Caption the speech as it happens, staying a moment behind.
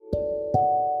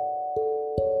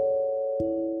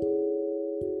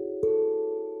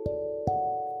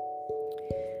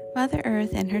Mother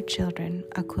Earth and Her Children,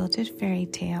 A Quilted Fairy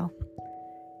Tale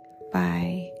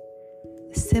by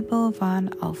Sibylle Von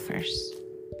Olfer.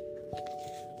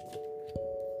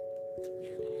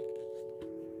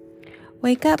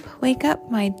 Wake up,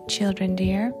 my children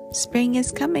dear. Spring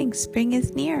is coming, spring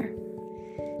is near.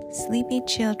 Sleepy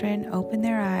children open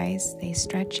their eyes, they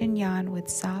stretch and yawn with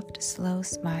soft, slow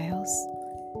smiles.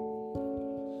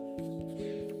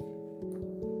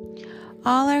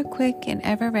 All are quick and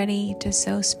ever ready to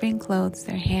sew spring clothes,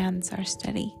 their hands are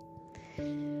steady.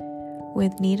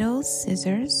 With needles,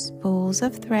 scissors, spools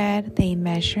of thread, they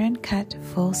measure and cut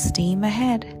full steam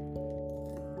ahead.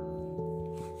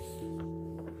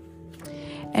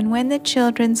 And when the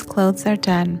children's clothes are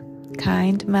done,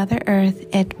 kind Mother Earth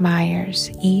admires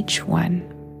each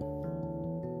one.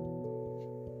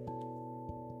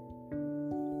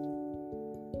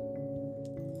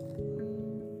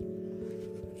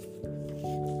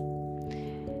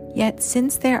 Yet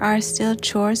since there are still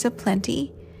chores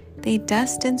aplenty, they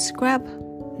dust and scrub,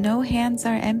 no hands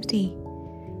are empty.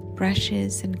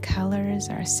 Brushes and colors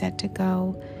are set to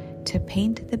go to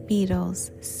paint the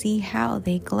beetles, see how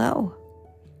they glow.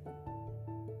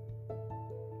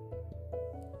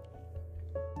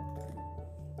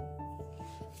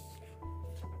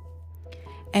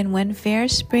 And when fair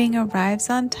spring arrives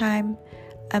on time,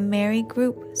 a merry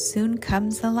group soon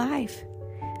comes alive.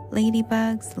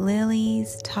 Ladybugs,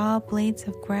 lilies, tall blades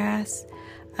of grass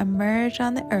emerge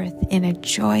on the earth in a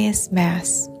joyous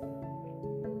mass.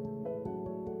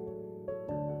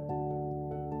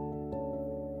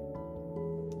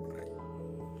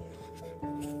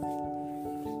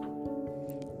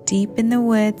 Deep in the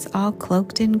woods, all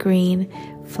cloaked in green,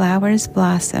 flowers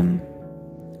blossom.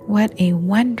 What a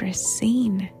wondrous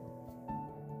scene!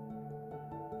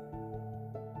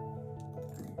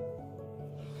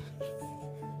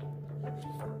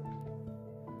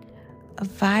 A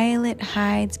violet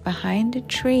hides behind a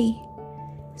tree,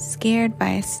 scared by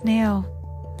a snail,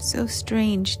 so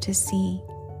strange to see.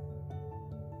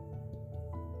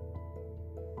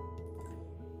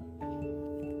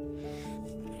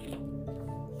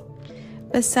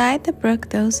 Beside the brook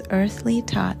those earthly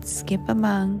tots skip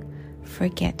among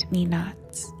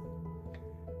forget-me-nots.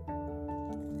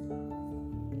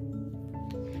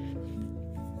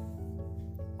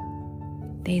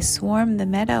 They swarm the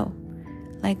meadow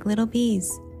like little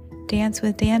bees, dance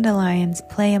with dandelions,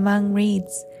 play among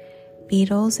reeds.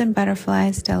 Beetles and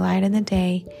butterflies delight in the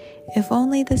day, if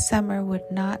only the summer would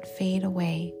not fade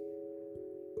away.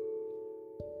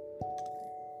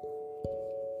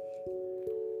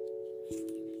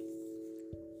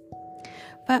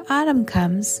 But autumn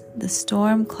comes, the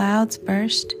storm clouds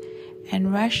burst,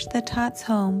 and rush the tots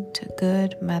home to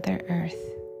good Mother Earth.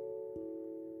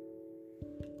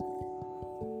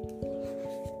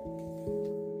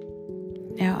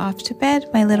 Now off to bed,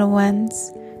 my little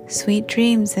ones, sweet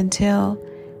dreams until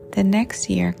the next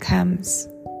year comes.